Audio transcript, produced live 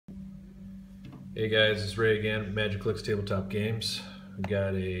Hey guys, it's Ray again, Magic Clicks Tabletop Games. We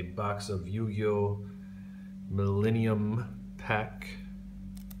got a box of Yu-Gi-Oh! Millennium pack.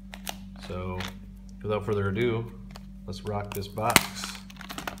 So, without further ado, let's rock this box.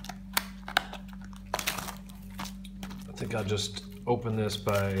 I think I'll just open this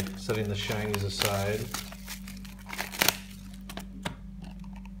by setting the shinies aside.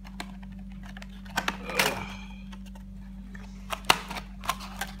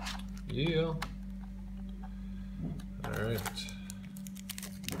 Yeah. Alright.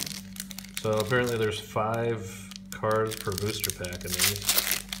 So apparently there's 5 cards per booster pack in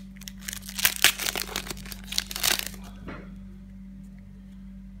these.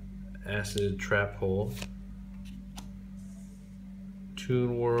 Acid Trap Hole,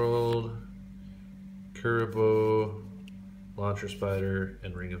 Toon World, Kuriboh, Launcher Spider,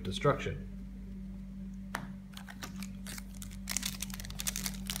 and Ring of Destruction.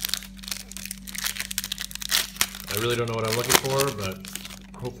 I really don't know what I'm looking for, but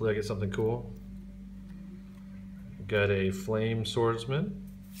hopefully I get something cool. Got a Flame Swordsman,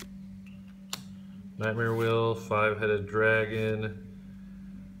 Nightmare Wheel, 5-headed Dragon,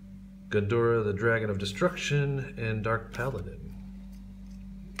 Ghidorah, the Dragon of Destruction, and Dark Paladin.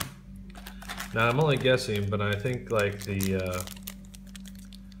 Now I'm only guessing, but I think like the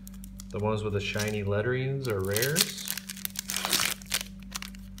ones with the shiny letterings are rares.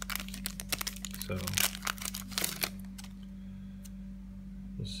 So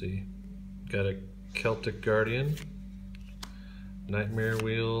let's see. Got a Celtic Guardian, Nightmare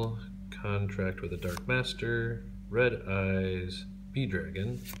Wheel, Contract with a Dark Master, Red Eyes, Bee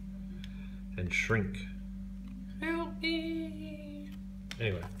Dragon, and Shrink. Help me!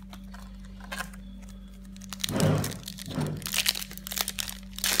 Anyway.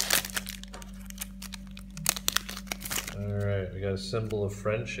 Alright, we got a Symbol of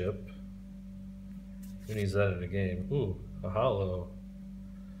Friendship. Who needs that in a game? Ooh, a holo.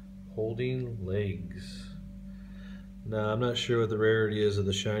 Holding Legs. Now, I'm not sure what the rarity is of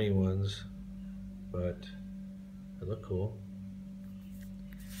the shiny ones, but they look cool.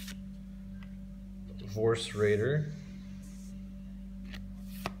 Vorse Raider,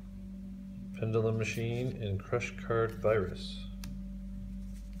 Pendulum Machine, and Crush Card Virus.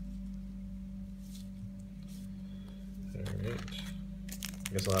 Alright.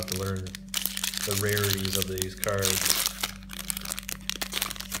 I guess I'll have to learn the rarities of these cards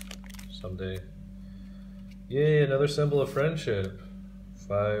someday. Yay, another Symbol of Friendship.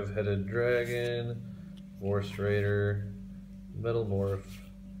 5-headed Dragon, Vorse Raider, Metal Morph,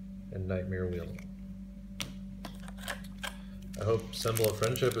 and Nightmare Wheel. I hope Symbol of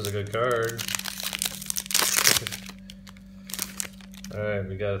Friendship is a good card. Alright,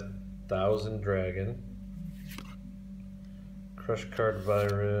 we got 1000 Dragon, Crush Card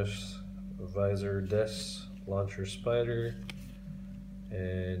Virus, Visor Des, Launcher Spider,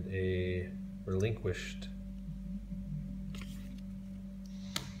 and a Relinquished.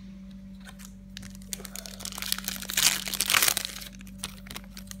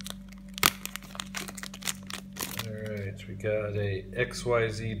 Alright, we got a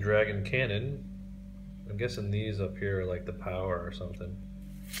XYZ Dragon Cannon. I'm guessing these up here are like the power or something.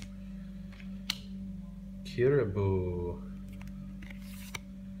 Kuriboh,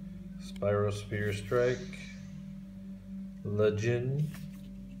 Spirosphere Strike, Legend,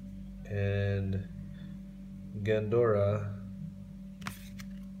 and Ghidorah.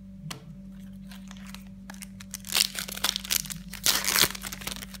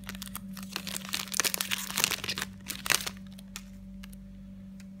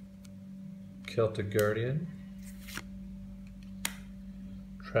 Celtic Guardian,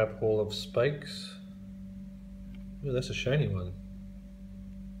 Trap Hole of Spikes. Ooh, that's a shiny one.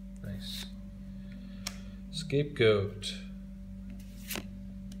 Nice. Scapegoat,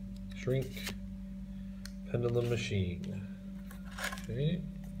 Shrink, Pendulum Machine. Okay.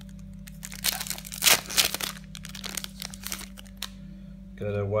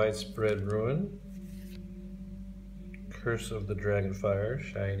 Got a Widespread Ruin, Curse of the Dragonfire,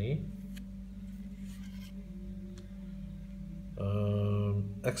 shiny.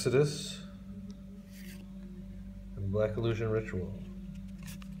 Exodus, and Black Illusion Ritual.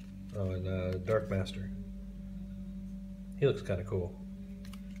 Oh, and Dark Master. He looks kind of cool.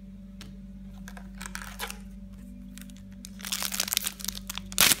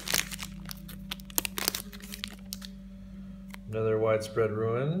 Another Widespread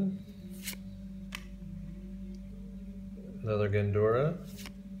Ruin. Another Ghidorah.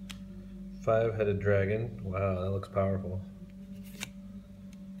 5-headed Dragon. Wow, that looks powerful.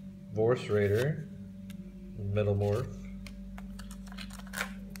 Vorse Raider, Metal Morph.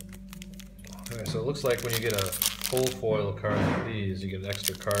 So it looks like when you get a full foil card like these, you get an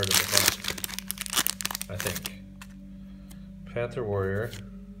extra card in the box, I think. Panther Warrior,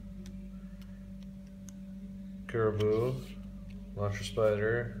 Caribou, Launcher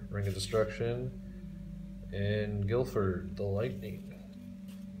Spider, Ring of Destruction, and Guilford the Lightning.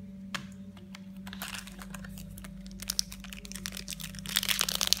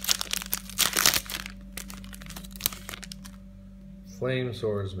 Flame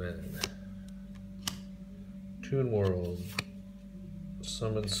Swordsman, Toon World,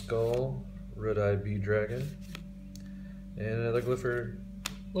 Summon Skull, Red Eye Bee Dragon, and another Guilford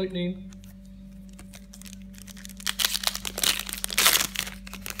Lightning.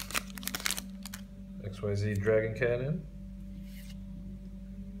 XYZ Dragon Cannon,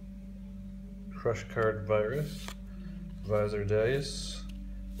 Crush Card Virus, Visor Dice,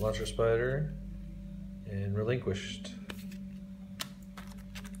 Launcher Spider, and Relinquished.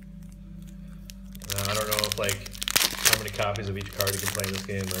 I don't know if how many copies of each card you can play in this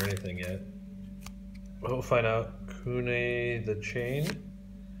game or anything yet. We'll find out. Kune the Chain,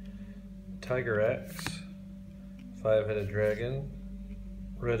 Tiger Axe, Five-Headed Dragon,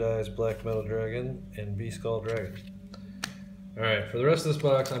 Red Eyes Black Metal Dragon, and V-Skull Dragon. Alright, for the rest of this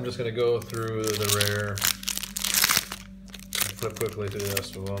box, I'm just going to go through the rare, flip quickly through the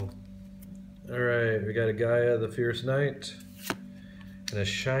rest of them. Alright, we got a Gaia the Fierce Knight, and a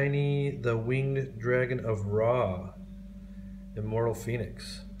shiny the Winged Dragon of Ra, Immortal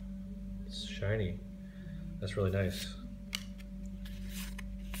Phoenix. It's shiny. That's really nice.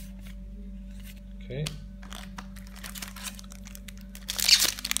 Okay.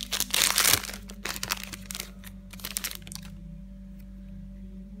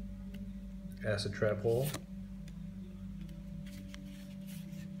 Acid Trap Hole.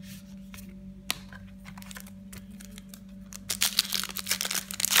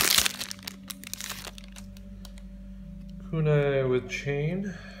 Kunai with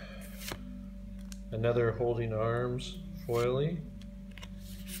Chain. Another Holding Arms foily.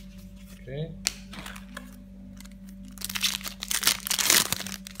 Okay.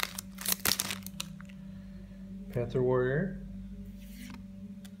 Panther Warrior.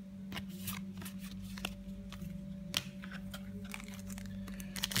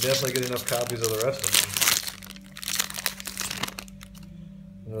 Definitely get enough copies of the rest of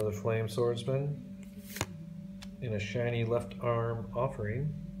them. Another Flame Swordsman in a shiny left arm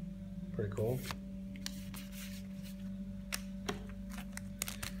offering. Pretty cool.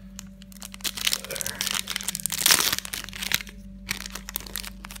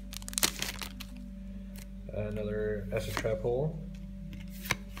 Another Acid Trap Hole.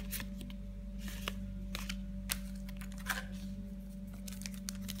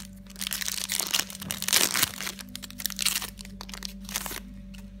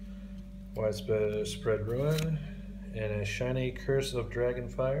 Widespread Ruin, and a shiny Curse of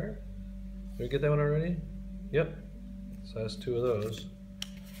Dragonfire. Did we get that one already? Yep. So that's two of those.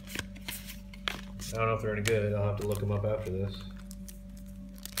 I don't know if they're any good. I'll have to look them up after this.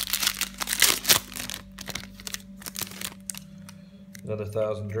 Another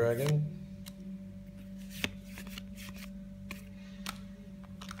Thousand Dragon.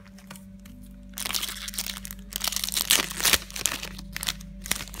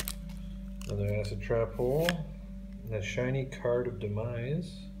 Another Acid Trap Hole. And a shiny Card of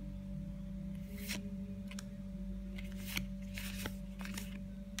Demise.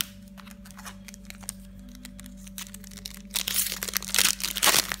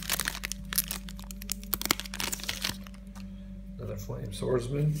 Another Flame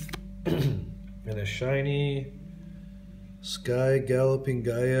Swordsman. And a shiny Sky Galloping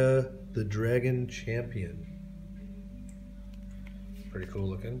Gaia, the Dragon Champion. Pretty cool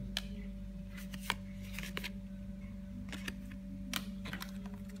looking.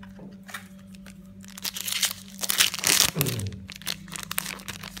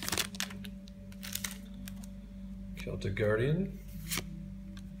 Celtic Guardian.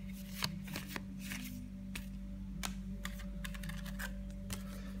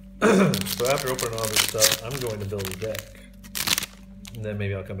 So after opening all this stuff, I'm going to build a deck. And then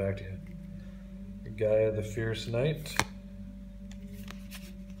maybe I'll come back to you. Gaia the Fierce Knight.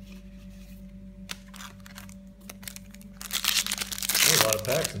 There's a lot of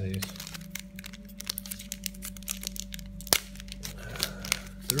packs in these.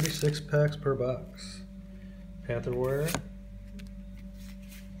 36 packs per box. Panther Warrior.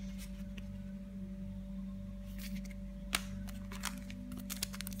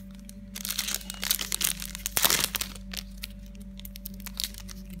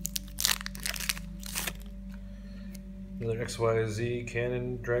 Another XYZ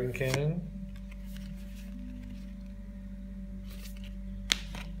Cannon, Dragon Cannon.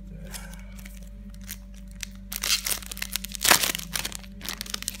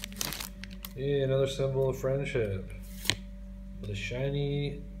 Yeah, another symbol of friendship. With a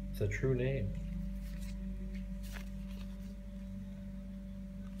shiny, the true name.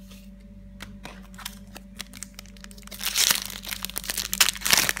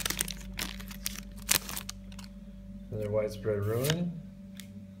 Another widespread ruin.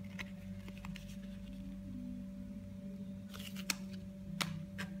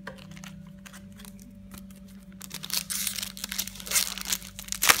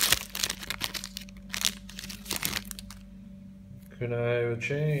 Kunai with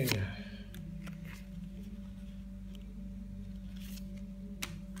chain.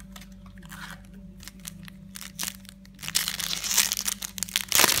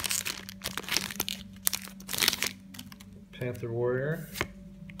 Panther Warrior.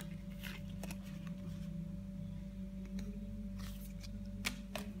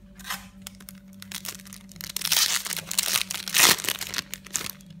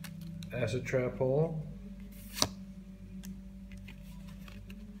 Acid Trap Hole.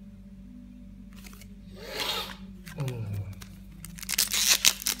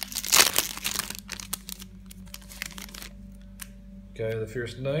 Gaia the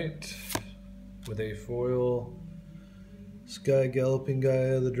Fierce Knight with a foil Sky Galloping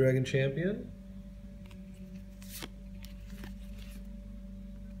Gaia the Dragon Champion.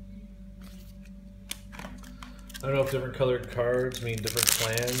 I don't know if different colored cards mean different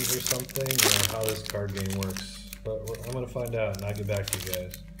clans or something, or how this card game works, but I'm going to find out and I'll get back to you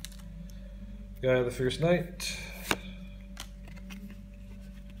guys. Gaia the Fierce Knight.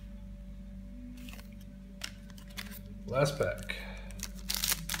 Last pack.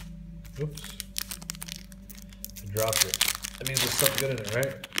 Oops. I dropped it. That means there's something good in it,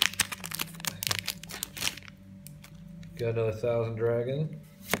 right? Got another Thousand Dragon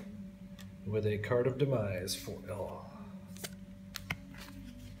with a Card of Demise foil.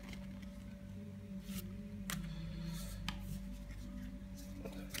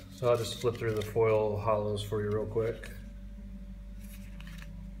 So I'll just flip through the foil hollows for you real quick.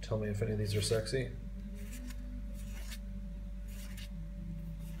 Tell me if any of these are sexy.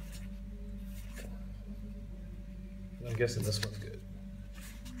 I'm guessing this one's good,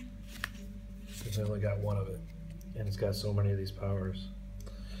 because I only got one of it, and it's got so many of these powers.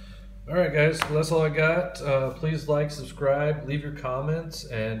 Alright guys, well, that's all I got. Please like, subscribe, leave your comments,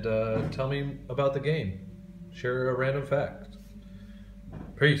 and tell me about the game. Share a random fact.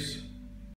 Peace.